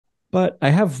But I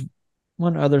have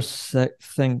one other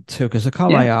thing too, because it caught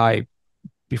Yeah. my eye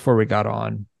before we got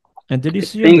on. And did you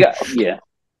see on Then you the got, yeah.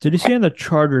 did you see in the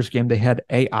Chargers game they had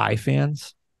AI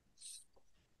fans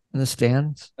in the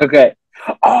stands? Okay.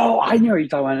 Oh, I know what you're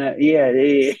talking about. Yeah,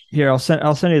 yeah, yeah. Here, I'll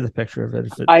send you the picture of it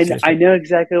if it see if I it. know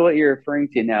exactly what you're referring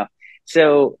to now.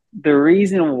 So the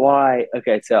reason why,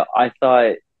 okay, so I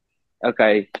thought,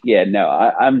 okay, yeah, no,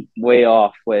 I'm way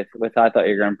off with I thought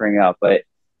you were going to bring up, but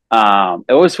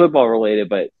it was football related,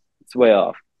 but it's way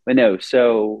off. But no,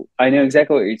 so I know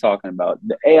exactly what you're talking about.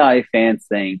 The AI fans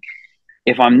thing,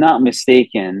 if I'm not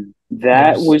mistaken, Yeah, that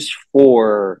there's was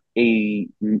for a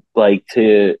like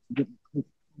to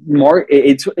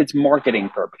it's marketing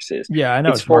purposes. yeah, I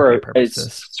know it's marketing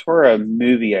purposes. It's for a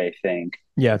movie, I think,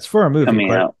 Yeah, it's for a movie, coming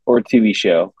but out or a TV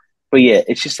show. But yeah,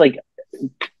 it's just like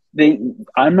they.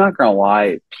 I'm not gonna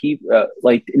lie, people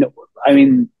like I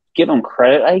mean, give them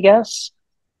credit, I guess,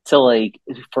 to like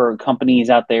for companies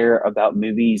out there about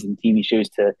movies and TV shows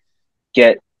to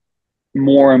get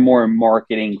more and more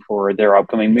marketing for their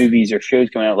upcoming movies or shows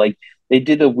coming out. Like they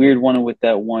did the weird one with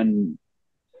that one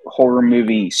horror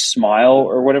movie Smile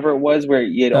or whatever it was, where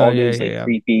you had oh all yeah, those yeah, like yeah.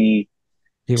 creepy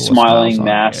People with smiles smiling on.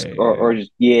 Yeah, masks yeah, yeah. or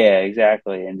just yeah,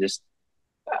 exactly, and just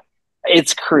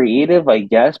it's creative, I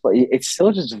guess, but it's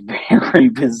still just very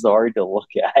bizarre to look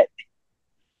at.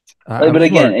 I Like, but was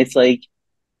again, more. it's like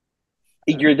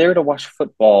you're there to watch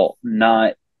football,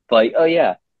 not like, oh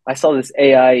yeah, I saw this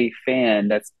AI fan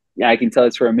that's yeah, I can tell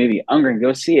it's for a movie. I'm gonna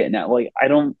go see it now. Like I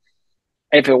don't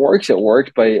if it works, it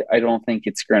works, but I don't think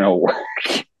it's gonna work.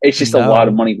 It's just a lot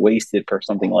of No, money wasted for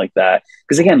something like that.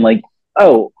 Because again, like,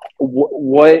 oh,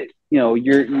 what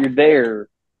you're there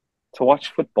to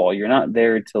watch football. You're not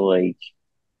there to like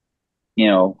you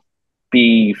know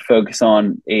be focused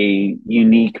on a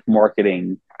unique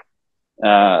marketing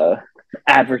uh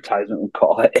advertisement, we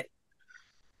call it,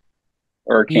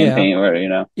 or yeah, campaign, or you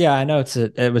know. yeah. I know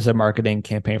it was a marketing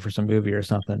campaign for some movie or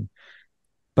something.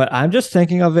 But I'm just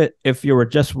thinking of it if you were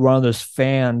just one of those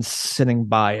fans sitting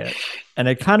by it. And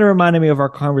it kind of reminded me of our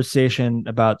conversation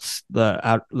about the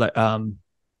out like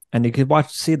and you could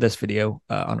see this video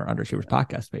on our Underachievers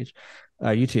podcast page,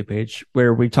 YouTube page,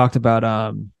 where we talked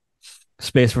about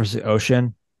space versus the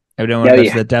ocean. Everyone Oh goes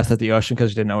to yeah, the depth of the ocean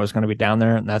because you didn't know it was going to be down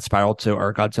there, and that spiraled to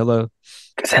our Godzilla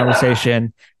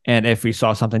conversation. And if we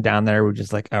saw something down there, we're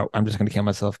just like, oh, I'm just going to kill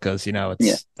myself because yeah.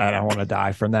 it's I don't want to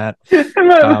die from that.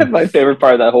 Um, My favorite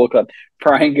part of that whole clip.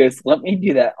 Brian goes, "Let me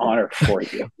do that honor for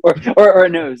you," or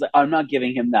no, it was like, "I'm not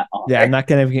giving him that Yeah,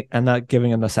 honor." I'm not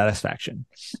giving him the satisfaction.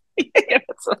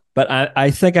 So, But I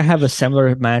think I have a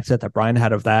similar mindset that Brian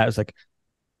had of that. It's like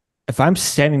if I'm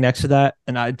standing next to that,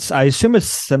 and I assume it's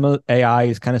similar. AI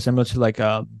is kind of similar to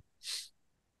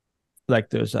like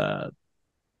those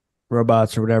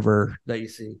robots or whatever that you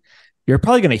see. You're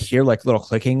probably gonna hear like little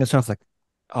clicking and stuff. Like,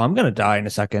 oh, I'm gonna die in a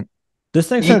second. This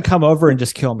thing's gonna come over and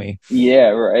just kill me. yeah,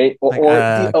 right. Like,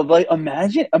 Like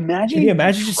can you imagine you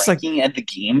imagine just like ranking at the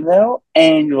game though,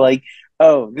 and you're like,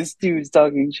 oh, this dude's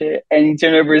talking shit, and you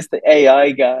turn over, it's the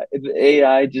AI guy, the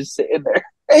AI just sitting there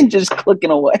and just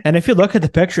clicking away. and if you look at the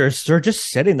pictures, they're just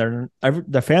sitting there.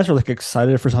 The fans are like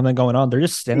excited for something going on. They're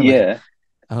just standing like, Yeah,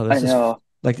 oh, I this is know.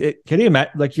 like, can you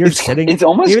imagine? Like, you're sitting, It's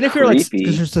almost even if you're like, because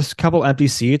creepy. there's just a couple empty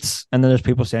seats and then there's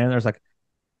people standing there. It's like,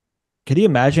 can you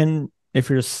imagine if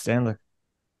you're just standing like,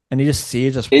 and you just see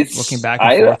it just looking back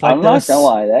and forth like I'm not gonna this,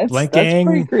 lie, that's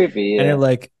pretty blinking, creepy. and you're Yeah,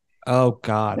 like, oh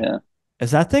God, yeah,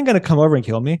 is that thing going to come over and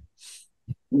kill me?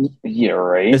 yeah,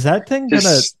 Is right. that thing going to,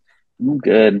 Just I'm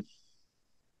good.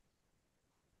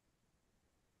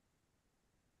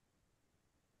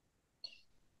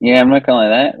 Yeah, I'm not gonna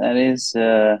lie. That is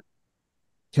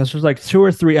because there's like two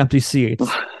or three empty seats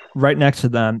right next to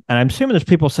them. And I'm assuming there's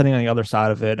people sitting on the other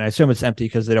side of it. And I assume it's empty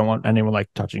because they don't want anyone like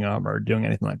touching them or doing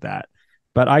anything like that.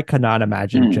 But I could not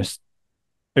imagine hmm. just,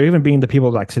 or even being the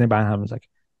people like sitting behind them, was like,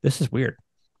 this is weird.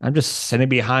 I'm just sitting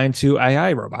behind two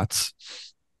AI robots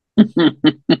who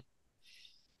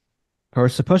are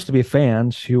supposed to be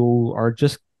fans who are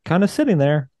just kind of sitting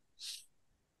there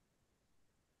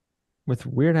with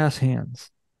weird ass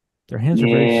hands. Their hands are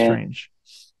very Yeah, strange.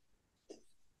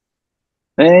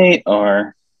 they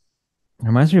are. It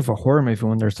reminds me of a horror movie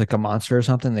when there's like a monster or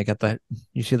something. They got that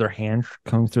you see their hand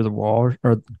coming through the wall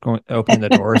or going opening the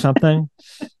door or something.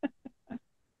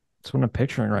 That's what I'm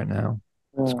picturing right now.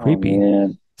 It's Oh creepy.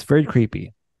 man. It's very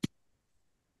creepy.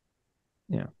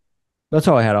 Yeah. That's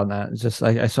all I had on that. It's just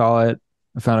I saw it.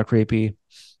 I found it creepy.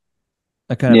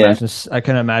 Yeah. I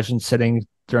can imagine sitting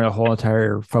during a whole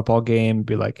entire football game and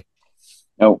be like,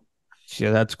 No.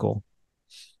 yeah, that's cool.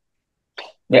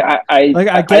 Like, I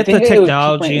I get the think it would pique my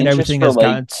technology and interest everything for has like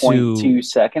gotten point to. 0.2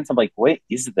 seconds. I'm like, what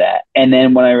is that? And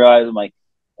then when I realized, I'm like,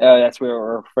 oh, that's where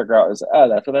we're figure out is, oh,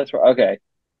 that's what that's for. Okay,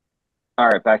 all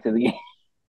right, back to the game.